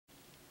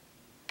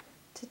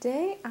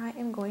Today I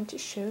am going to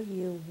show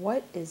you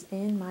what is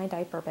in my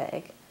diaper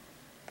bag.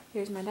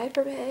 Here's my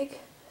diaper bag,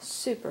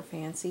 super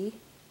fancy.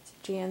 It's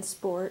a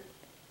JanSport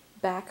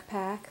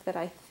backpack that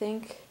I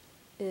think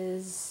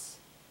is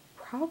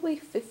probably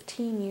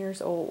 15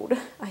 years old.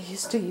 I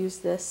used to use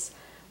this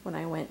when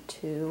I went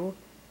to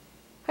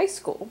high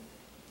school.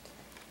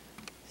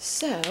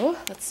 So,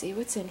 let's see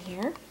what's in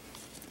here.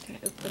 I'm gonna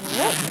open it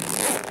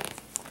up.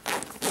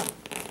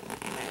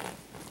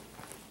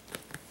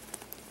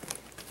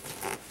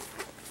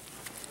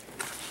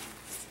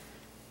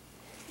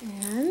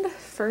 And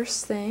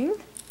first thing,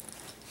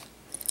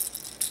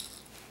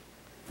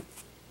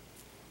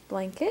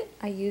 blanket.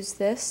 I use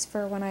this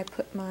for when I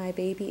put my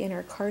baby in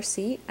her car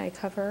seat. I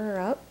cover her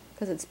up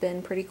because it's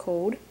been pretty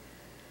cold.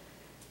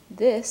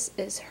 This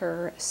is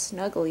her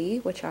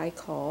snuggly, which I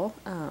call.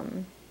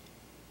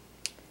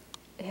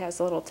 It has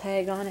a little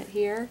tag on it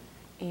here,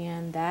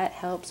 and that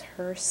helps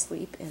her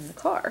sleep in the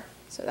car.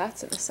 So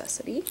that's a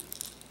necessity.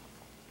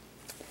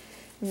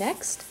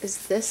 Next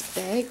is this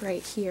bag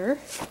right here.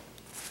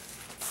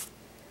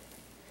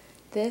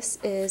 This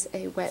is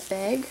a wet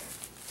bag,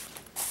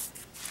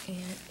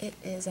 and it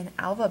is an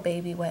Alva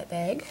Baby wet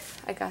bag.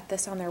 I got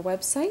this on their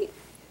website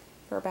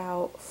for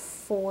about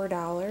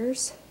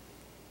 $4.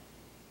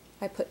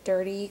 I put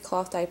dirty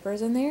cloth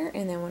diapers in there,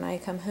 and then when I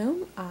come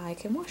home, I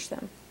can wash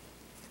them.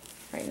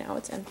 Right now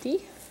it's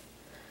empty.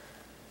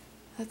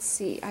 Let's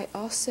see, I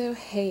also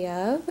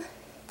have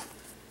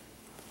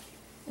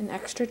an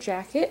extra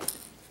jacket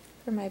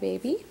for my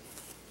baby.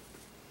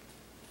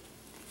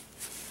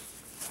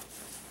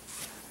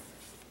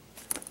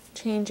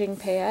 Changing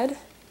pad,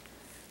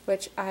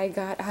 which I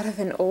got out of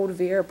an old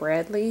Vera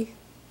Bradley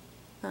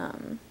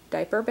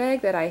diaper bag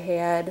that I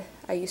had.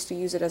 I used to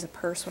use it as a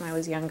purse when I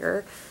was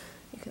younger.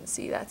 You can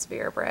see that's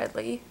Vera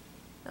Bradley.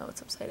 No,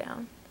 it's upside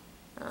down.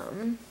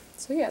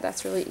 So yeah,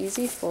 that's really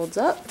easy, folds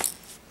up.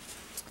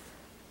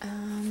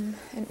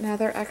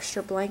 Another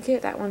extra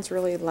blanket, that one's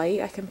really light.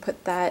 I can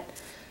put that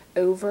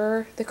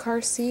over the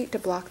car seat to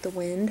block the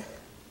wind.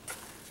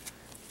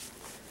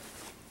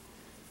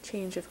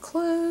 Change of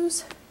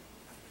clothes.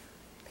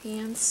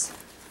 Pants,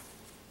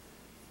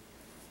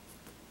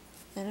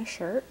 and a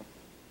shirt.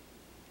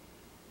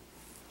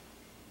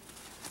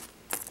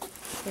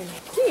 And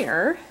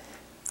here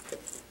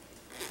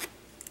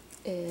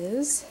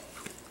is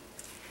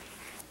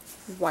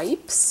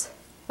wipes,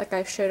 like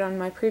I've showed on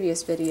my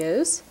previous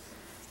videos.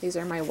 These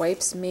are my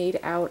wipes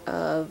made out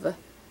of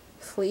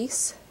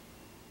fleece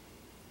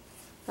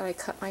that I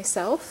cut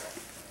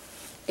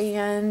myself,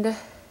 and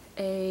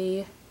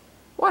a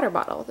water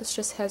bottle. This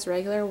just has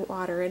regular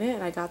water in it,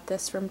 and I got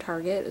this from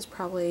Target. It was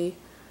probably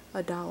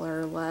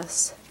 $1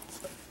 less.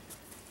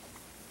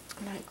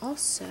 And I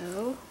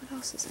also, what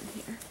else is in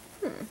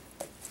here?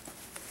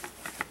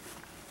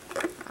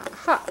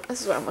 Aha,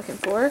 this is what I'm looking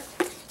for.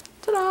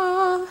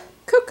 Ta-da!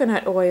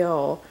 Coconut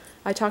oil.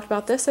 I talked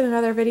about this in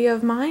another video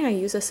of mine. I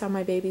use this on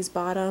my baby's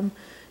bottom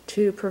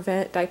to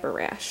prevent diaper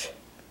rash.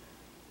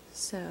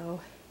 So,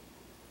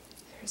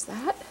 there's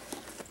that.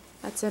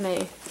 That's in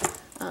a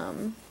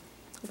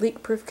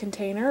leak-proof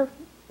container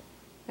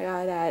I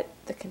got at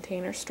the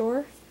Container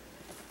Store.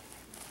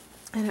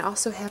 And I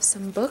also have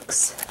some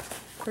books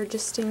for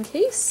just in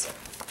case.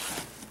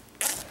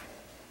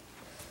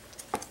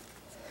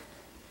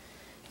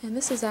 And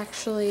this is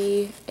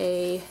actually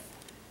a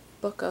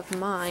book of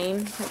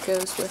mine that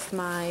goes with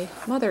my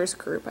mother's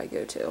group I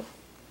go to.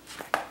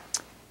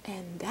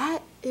 And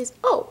that is,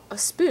 oh, a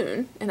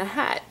spoon and a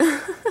hat.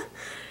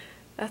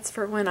 That's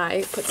for when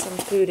I put some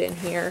food in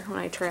here when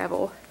I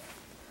travel.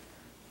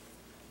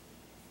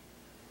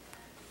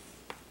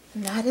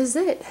 And that is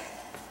it.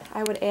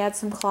 I would add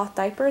some cloth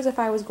diapers if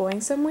I was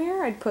going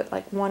somewhere. I'd put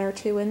like 1 or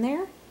 2 in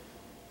there,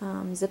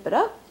 zip it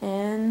up,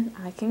 and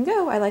I can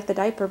go. I like the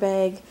diaper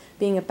bag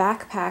being a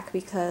backpack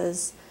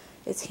because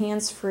it's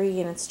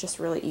hands-free and it's just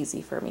really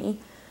easy for me.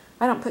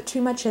 I don't put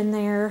too much in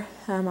there.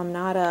 I'm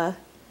not a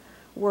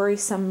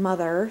worrisome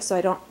mother, so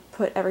I don't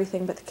put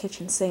everything but the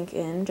kitchen sink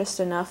in, just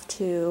enough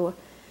to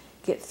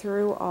get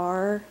through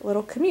our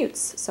little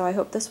commutes. So I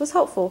hope this was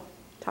helpful.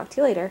 Talk to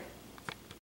you later.